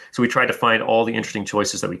fun. And so we tried to find all the interesting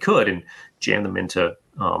choices that we could and jam them into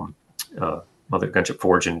Mothergunship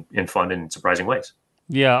Forge in fun and surprising ways.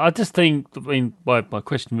 Yeah, I just think, my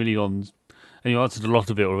question really and you answered a lot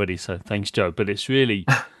of it already, so thanks, Joe. But it's really,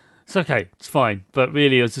 it's okay, it's fine. But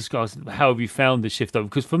really, I was just asking, how have you found the shift over?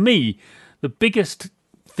 Because for me, the biggest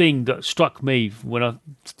thing that struck me when I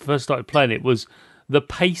first started playing it was the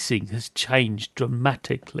pacing has changed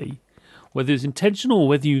dramatically. Whether it's intentional or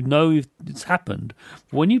whether it's happened.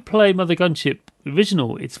 When you play Mothergunship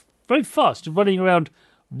original, it's very fast. You're running around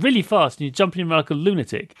really fast and you're jumping around like a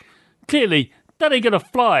lunatic. Clearly, that ain't going to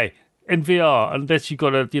fly in VR unless you've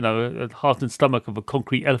got a heart and stomach of a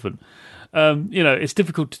concrete elephant. It's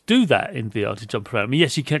difficult to do that in VR, to jump around.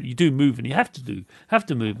 Yes, you can. You do move, and you have to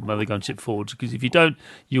move in Mothergunship Forge, because if you don't,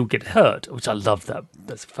 you'll get hurt. Which I love that.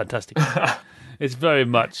 That's fantastic. It's very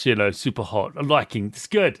much, super hot. I'm liking. It's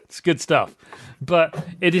good. It's good stuff. But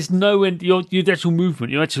it is your actual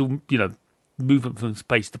movement, movement from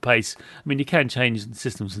space to pace. I mean, you can change the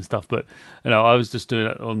systems and stuff, but I was just doing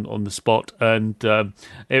it on the spot, and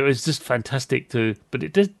it was just fantastic But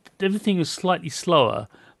it does, everything is slightly slower,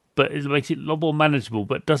 but it makes it a lot more manageable,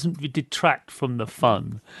 but doesn't detract from the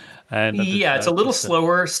fun. And it's a little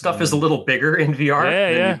slower. Stuff is a little bigger in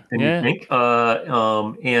VR than you think.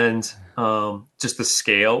 Just the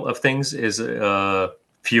scale of things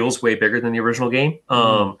feels way bigger than the original game.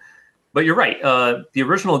 But you're right. The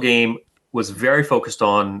original game was very focused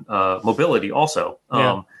on mobility also.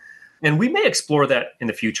 And we may explore that in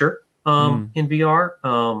the future in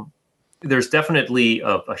VR. There's definitely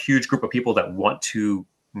a huge group of people that want to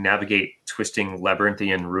navigate twisting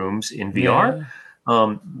labyrinthian rooms in VR.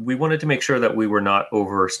 We wanted to make sure that we were not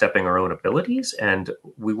overstepping our own abilities, and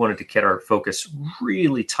we wanted to get our focus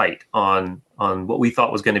really tight on what we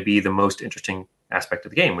thought was going to be the most interesting aspect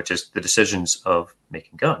of the game, which is the decisions of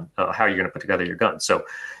making gun, how you're going to put together your gun. So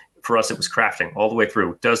for us, it was crafting all the way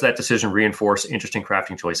through. Does that decision reinforce interesting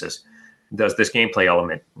crafting choices? Does this gameplay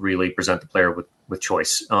element really present the player with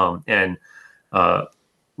choice?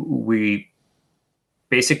 We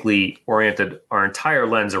basically oriented our entire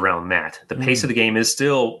lens around that. The pace of the game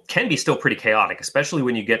can be still pretty chaotic, especially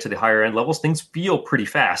when you get to the higher end levels. Things feel pretty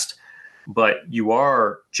fast, but you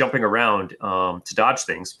are jumping around to dodge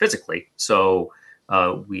things physically. So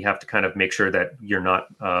we have to kind of make sure that you're not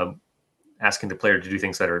asking the player to do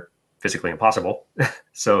things that are physically impossible.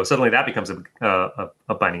 So suddenly that becomes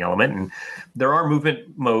a binding element. And there are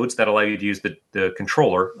movement modes that allow you to use the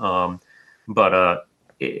controller. But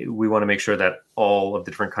we want to make sure that all of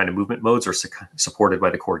the different kind of movement modes are supported by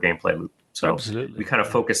the core gameplay loop. So Absolutely. we kind of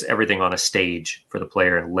focus everything on a stage for the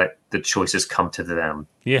player and let the choices come to them.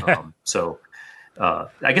 Yeah.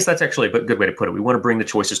 I guess that's actually a good way to put it. We want to bring the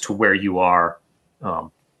choices to where you are,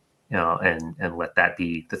 and let that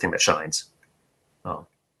be the thing that shines.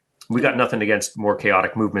 We got nothing against more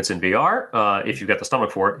chaotic movements in VR. If you've got the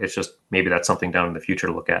stomach for it, it's just maybe that's something down in the future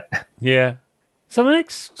to look at. Yeah. So the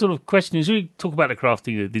next sort of question is, we talk about the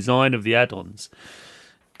crafting, the design of the add-ons.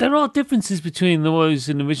 There are differences between those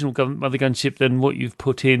in the original Mothergunship than what you've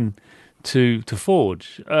put in to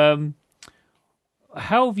Forge.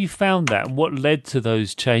 How have you found that, and what led to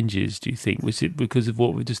those changes, do you think? Was it because of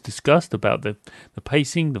what we just discussed about the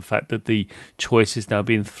pacing, the fact that the choice is now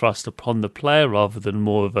being thrust upon the player rather than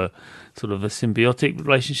more of a sort of a symbiotic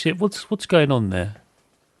relationship? What's going on there?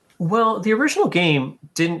 Well, the original game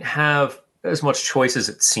didn't have as much choice as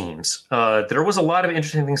it seems. There was a lot of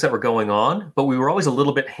interesting things that were going on, but we were always a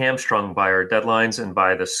little bit hamstrung by our deadlines and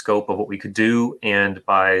by the scope of what we could do and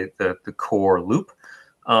by the core loop.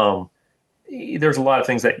 There's a lot of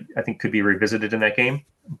things that I think could be revisited in that game,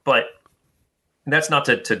 but that's not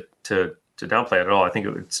to downplay it at all. I think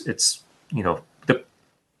it's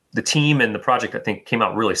the team and the project, I think, came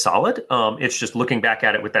out really solid. It's just looking back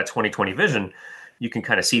at it with that 2020 vision, you can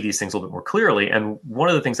kind of see these things a little bit more clearly. And one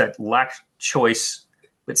of the things that lacked choice,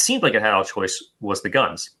 but seemed like it had a choice, was the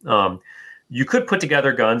guns. You could put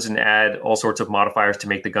together guns and add all sorts of modifiers to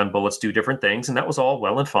make the gun bullets do different things, and that was all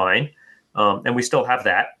well and fine. And we still have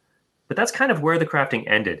that. But that's kind of where the crafting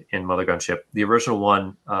ended in Mothergunship. The original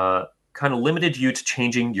one kind of limited you to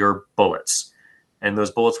changing your bullets. And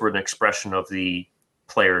those bullets were an expression of the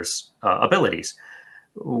player's abilities.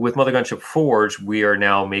 With Mothergunship Forge, we are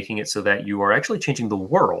now making it so that you are actually changing the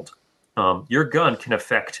world. Your gun can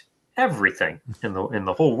affect everything in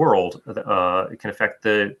the whole world. It can affect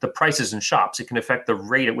the prices in shops. It can affect the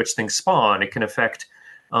rate at which things spawn. It can affect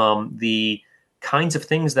the kinds of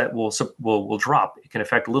things that will drop. It can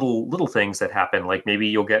affect little things that happen, like maybe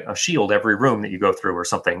you'll get a shield every room that you go through or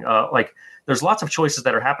something. Like there's lots of choices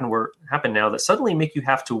that happen now that suddenly make you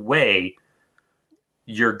have to weigh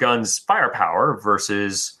your gun's firepower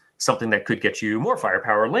versus something that could get you more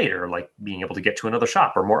firepower later, like being able to get to another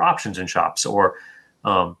shop or more options in shops or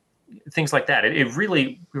things like that. It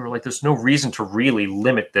really, we were like, there's no reason to really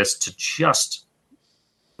limit this to just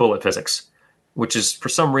bullet physics, which is for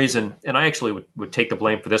some reason, and I actually would take the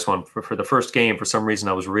blame for this one. For the first game, for some reason,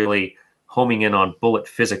 I was really homing in on bullet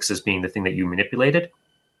physics as being the thing that you manipulated.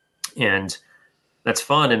 And that's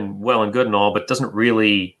fun and well and good and all, but doesn't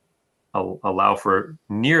really allow for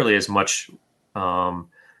nearly as much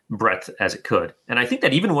breadth as it could. And I think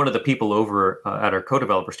that even one of the people over at our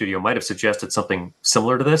co-developer studio might have suggested something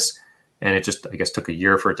similar to this. And it just, I guess, took a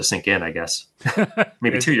year for it to sink in, I guess.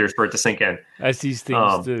 Maybe 2 years for it to sink in. As these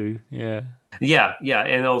things do, yeah. Yeah.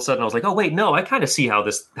 And all of a sudden I was like, oh, wait, no, I kind of see how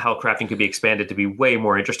crafting could be expanded to be way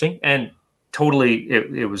more interesting. And totally,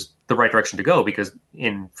 it was the right direction to go, because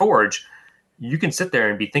in Forge, you can sit there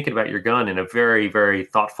and be thinking about your gun in a very, very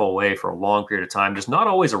thoughtful way for a long period of time. There's not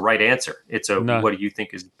always a right answer. It's what do you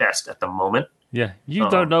think is best at the moment? Yeah. You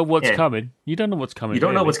don't know what's coming. You don't know what's coming. You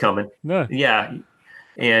don't know what's coming. No. Yeah.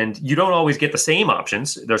 And you don't always get the same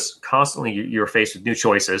options. There's constantly, you're faced with new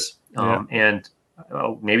choices. And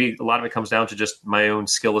maybe a lot of it comes down to just my own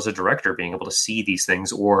skill as a director, being able to see these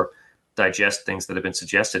things or digest things that have been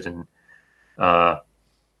suggested and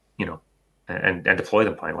deploy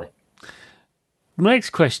them finally. The next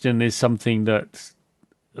question is something that's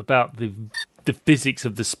about the physics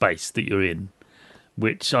of the space that you're in,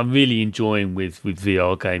 which I'm really enjoying with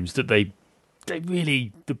VR games, that they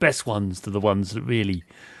really, the best ones are the ones that really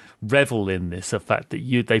revel in this, the fact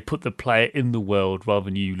that they put the player in the world rather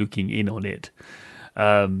than you looking in on it.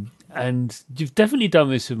 And you've definitely done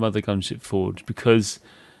this with Mothergunship Forge, because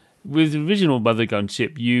with the original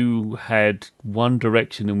Mothergunship, you had one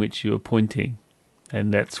direction in which you were pointing,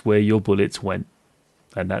 and that's where your bullets went.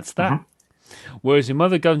 And that's that. Mm-hmm. Whereas in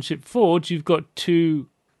Mothergunship Forge, you've got two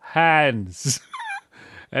hands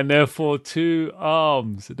and therefore two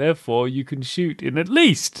arms. Therefore, you can shoot in at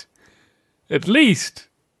least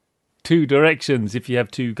two directions if you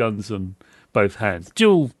have two guns on both hands.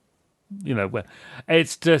 Dual,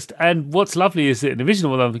 it's just... And what's lovely is that in the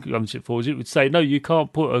original Mothergunship Forge, it would say, no, you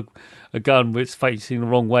can't put a gun where it's facing the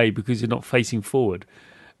wrong way because you're not facing forward.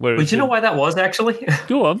 But you know why that was, actually?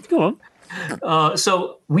 Go on.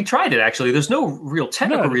 So we tried it, actually. There's no real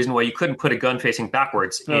technical reason why you couldn't put a gun facing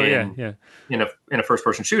backwards in a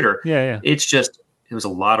first-person shooter. Yeah. It's just it was a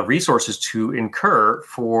lot of resources to incur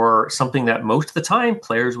for something that most of the time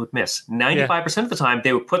players would miss. 95% of the time,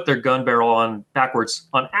 they would put their gun barrel on backwards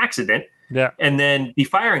on accident, and then be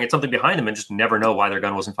firing at something behind them and just never know why their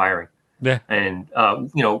gun wasn't firing. Yeah. And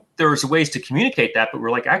there's ways to communicate that, but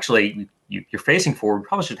we're like, actually, you're facing forward. We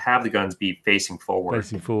probably should have the guns be facing forward.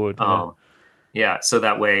 Facing forward. So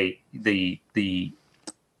that way the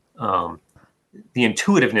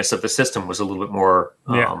intuitiveness of the system was a little bit more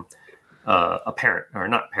apparent, or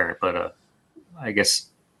not apparent, but I guess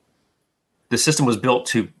the system was built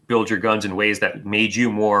to build your guns in ways that made you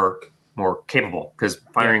more capable, because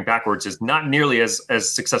firing backwards is not nearly as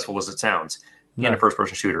successful as it sounds in a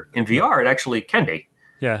first-person shooter. In VR, it actually can be.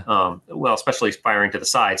 Yeah. Well, especially firing to the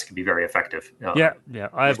sides can be very effective.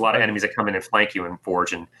 There's a lot of enemies that come in and flank you in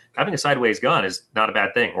Forge, and having a sideways gun is not a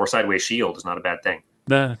bad thing, or sideways shield is not a bad thing.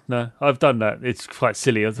 No, I've done that. It's quite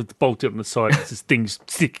silly. I have to bolt it on the side. It's just things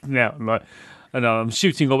sticking out, and I'm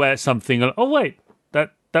shooting away at something. And, oh wait,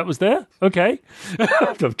 that was there. Okay,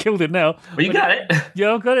 I've killed it now. Well, you got it.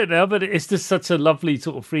 Yeah, I've got it now. But it's just such a lovely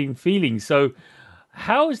sort of freeing feeling. So,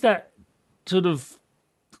 how has that sort of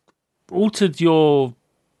altered your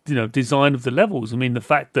design of the levels? I mean, the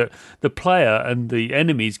fact that the player and the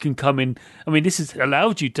enemies can come in. I mean, this has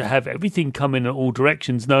allowed you to have everything come in all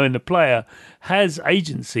directions, knowing the player has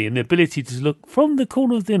agency and the ability to look from the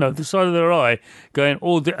corner of the side of their eye, going.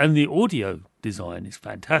 And the audio design is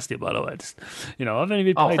fantastic, by the way. I've only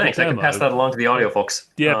been playing thanks. the demo. I can pass that along to the audio folks.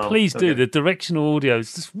 Yeah, please do. The directional audio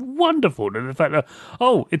is just wonderful, and the fact that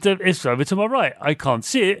it's over to my right. I can't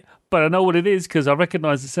see it, but I know what it is because I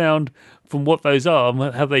recognise the sound from what those are,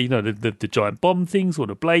 how they, the giant bomb things or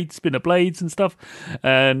the spinner blades and stuff.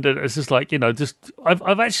 And it's just like,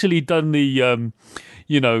 I've actually done the,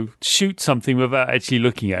 shoot something without actually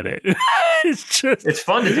looking at it. It's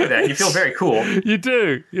fun to do that. You feel very cool. You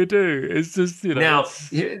do. It's just, Now,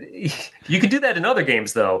 you can do that in other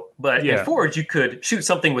games, though. But in Forge, you could shoot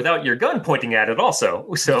something without your gun pointing at it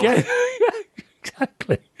also. So yeah,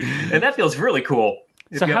 exactly. And that feels really cool.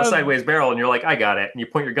 If you have a sideways barrel and you're like, I got it, and you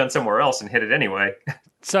point your gun somewhere else and hit it anyway.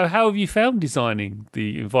 So how have you found designing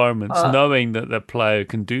the environments, knowing that the player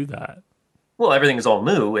can do that? Well, everything is all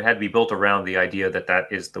new. It had to be built around the idea that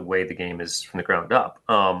is the way the game is from the ground up.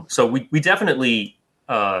 So we definitely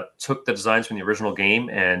took the designs from the original game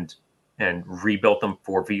and rebuilt them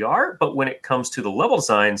for VR. But when it comes to the level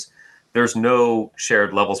designs, there's no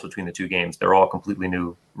shared levels between the two games. They're all completely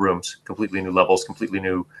new rooms, completely new levels, completely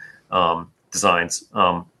new designs,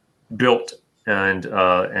 built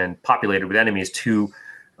and populated with enemies to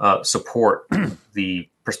support the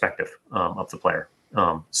perspective of the player.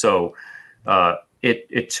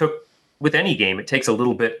 It took, with any game, it takes a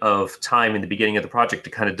little bit of time in the beginning of the project to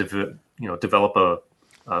kind of develop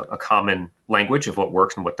a common language of what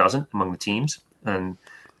works and what doesn't among the teams. And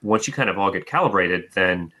once you kind of all get calibrated,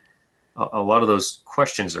 then a lot of those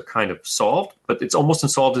questions are kind of solved, but it's almost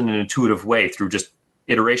solved in an intuitive way through just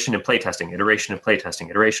iteration and playtesting.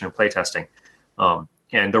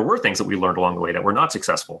 And there were things that we learned along the way that were not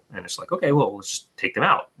successful. And it's like, okay, well, let's just take them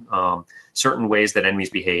out. Certain ways that enemies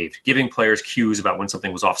behaved, giving players cues about when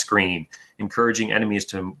something was off screen, encouraging enemies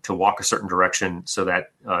to walk a certain direction so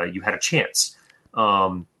that you had a chance.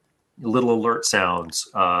 Little alert sounds,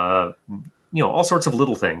 all sorts of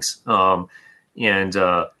little things.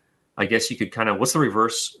 I guess you could kind of, what's the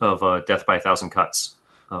reverse of death by 1,000 cuts?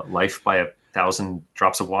 Life by 1,000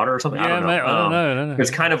 drops of water or something? Yeah, I don't know.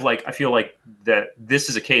 It's kind of like, I feel like that this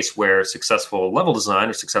is a case where successful level design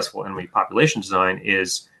or successful enemy population design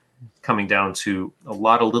is coming down to a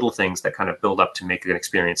lot of little things that kind of build up to make an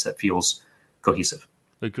experience that feels cohesive.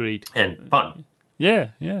 Agreed. And fun. Yeah.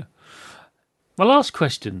 My last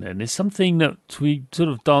question then is something that we sort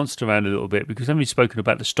of danced around a little bit because I've only spoken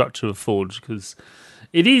about the structure of Forge because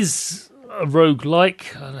it is a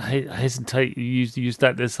roguelike. I hesitate to use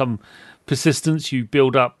that. There's some persistence. You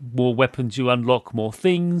build up more weapons, you unlock more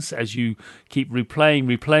things as you keep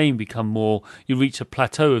replaying, become more. You reach a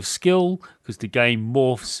plateau of skill because the game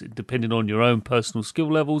morphs depending on your own personal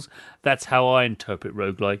skill levels. That's how I interpret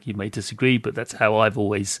roguelike. You may disagree, but that's how I've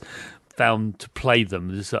always found to play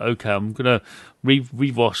them. It's like, okay, I'm going to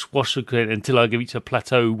wash again until I reach a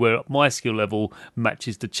plateau where my skill level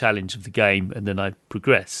matches the challenge of the game, and then I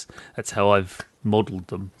progress. That's how I've modelled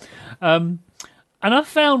them. And I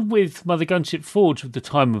found with Mothergunship Forge, with the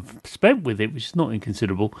time I've spent with it, which is not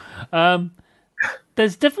inconsiderable,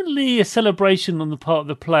 there's definitely a celebration on the part of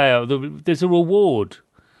the player. There's a reward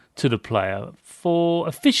to the player for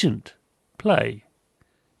efficient play.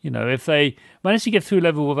 If they manage to get through a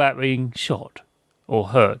level without being shot or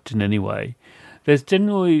hurt in any way, there's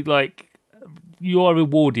generally you are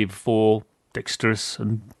rewarded for dexterous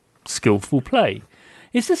and skillful play.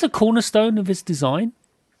 Is this a cornerstone of his design?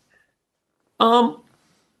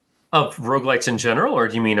 Of roguelites in general, or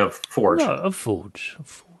do you mean of Forge? No, of Forge.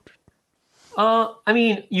 I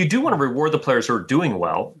mean, you do want to reward the players who are doing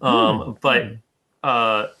well, but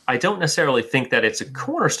I don't necessarily think that it's a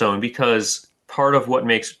cornerstone, because part of what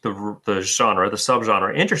makes the genre, the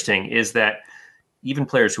subgenre, interesting is that even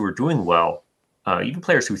players who are doing well, even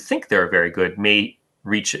players who think they're very good, may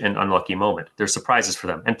reach an unlucky moment. There's surprises for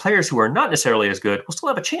them. And players who are not necessarily as good will still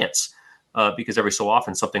have a chance, because every so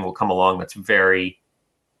often something will come along that's very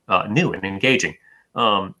new and engaging.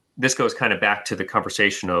 This goes kind of back to the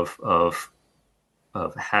conversation of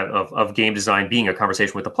game design being a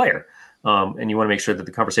conversation with the player. And you want to make sure that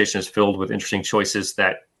the conversation is filled with interesting choices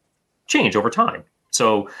that change over time.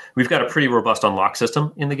 So we've got a pretty robust unlock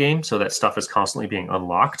system in the game, so that stuff is constantly being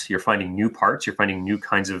unlocked. You're finding new parts, you're finding new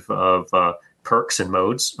kinds of perks and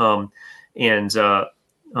modes. There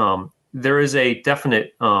is a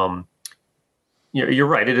definite, you're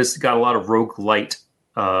right, it has got a lot of roguelite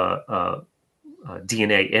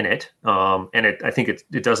DNA in it. I think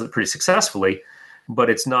it does it pretty successfully, but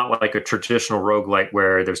it's not like a traditional roguelite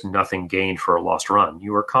where there's nothing gained for a lost run.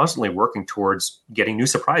 You are constantly working towards getting new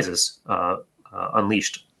surprises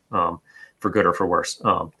unleashed, for good or for worse.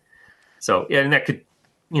 And that could,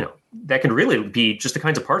 that can really be just the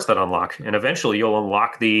kinds of parts that unlock. And eventually you'll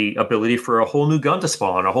unlock the ability for a whole new gun to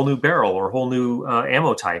spawn, a whole new barrel, or a whole new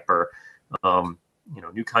ammo type, or,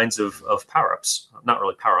 new kinds of power-ups. Not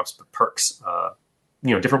really power-ups, but perks.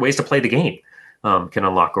 Different ways to play the game can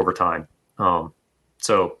unlock over time.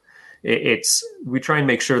 So we try and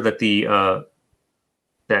make sure that the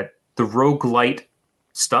roguelite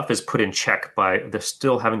stuff is put in check by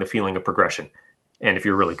still having the feeling of progression. And if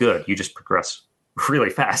you're really good, you just progress really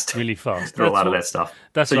fast through a lot of that stuff.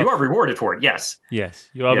 You are rewarded for it. Yes, you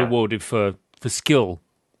are rewarded for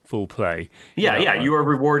skillful play. You are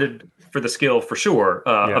rewarded for the skill for sure.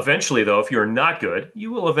 Eventually, though, if you're not good,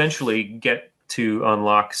 you will eventually get to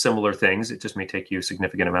unlock similar things. It just may take you a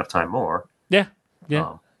significant amount of time more. Yeah.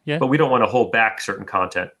 But we don't want to hold back certain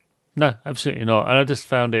content. No, absolutely not. And I just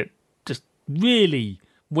found it just really,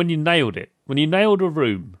 when you nailed a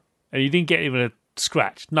room and you didn't get even a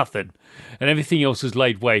scratch, nothing, and everything else was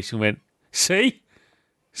laid waste, and went, see,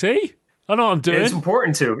 I know what I'm doing. It's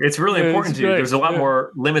important to. It's really important to. There's a lot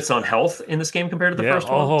more limits on health in this game compared to the first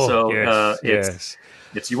one. So it's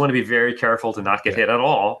you want to be very careful to not get hit at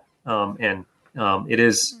all. It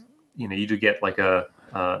is, you do get like a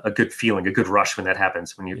good feeling, a good rush when that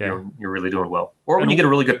happens, when you're really doing well, or when you get a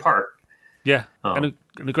really good part. Yeah, and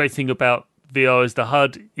the great thing about VR is the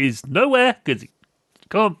HUD is nowhere, because it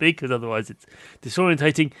can't be, because otherwise it's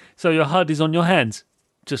disorientating. So your HUD is on your hands,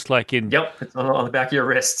 just like in... Yep, it's on the back of your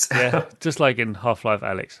wrists. Yeah, just like in Half-Life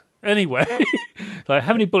Alyx. Anyway, like,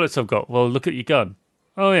 how many bullets I've got? Well, look at your gun.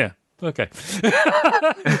 Oh, yeah. Okay.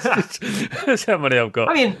 That's how many I've got.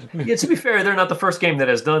 I mean, to be fair, they're not the first game that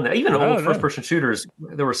has done that. Even old first-person shooters,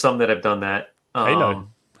 there were some that have done that. Halo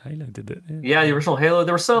did it. Yeah, the original Halo.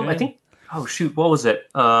 There were some, I think... Oh, shoot, what was it?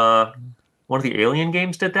 One of the Alien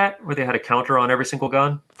games did that, where they had a counter on every single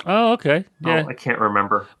gun. Oh, okay. Yeah. Oh, I can't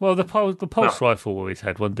remember. Well, the pulse rifle always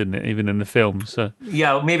had one, didn't it? Even in the film. So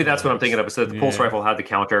yeah, maybe that's what I'm thinking of. So the pulse rifle had the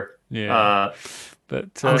counter. Yeah.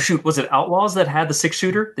 Oh shoot, was it Outlaws that had the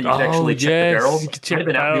 6-shooter that you could actually check the barrels? It might have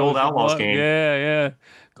been the old Outlaws game. Yeah.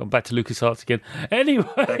 Gone back to LucasArts again. Anyway,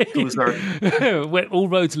 where all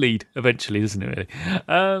roads lead eventually, doesn't it? Really.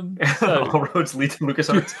 All roads lead to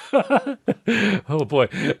LucasArts. Oh boy.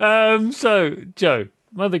 So Joe,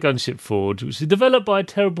 Mothergunship Forge, which is developed by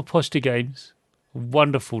Terrible Posture Games, a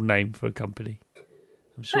wonderful name for a company.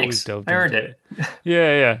 I'm sure Thanks. we've delved I earned into it.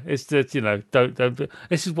 Yeah. It's that, don't.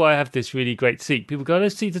 This is why I have this really great seat. People go,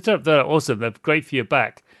 those seats are terrible. They're awesome. They're great for your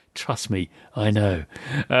back. Trust me, I know.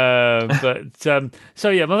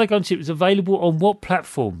 Mothergunship is available on what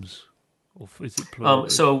platforms? Or is it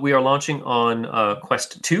so we are launching on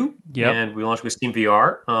Quest 2, and we launched with Steam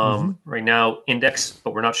VR. Right now, Index,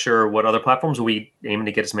 but we're not sure what other platforms. We aiming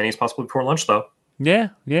to get as many as possible before lunch, though. Yeah.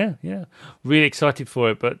 Really excited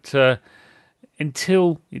for it, but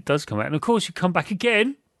until it does come out, and of course you come back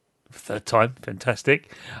again. Third time,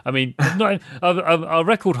 fantastic. I mean, our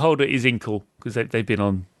record holder is Inkle, because they've been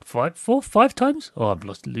on five times. Oh, I'm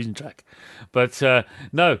losing track. But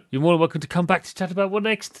no, you're more than welcome to come back to chat about what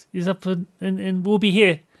next is up, and we'll be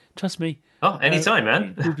here. Trust me. Oh, anytime,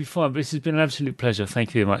 man. We'll be fine. But this has been an absolute pleasure.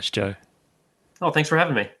 Thank you very much, Joe. Oh, thanks for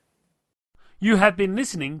having me. You have been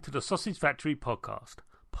listening to the Sausage Factory podcast,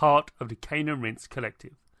 part of the Cane and Rinse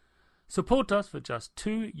Collective. Support us for just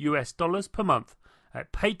 $2 per month,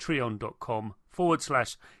 at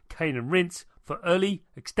patreon.com/Kane and Rinse for early,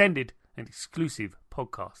 extended, and exclusive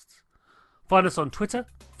podcasts. Find us on Twitter,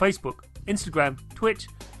 Facebook, Instagram, Twitch,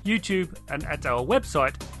 YouTube, and at our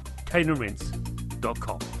website,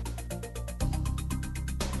 kaneandrinse.com.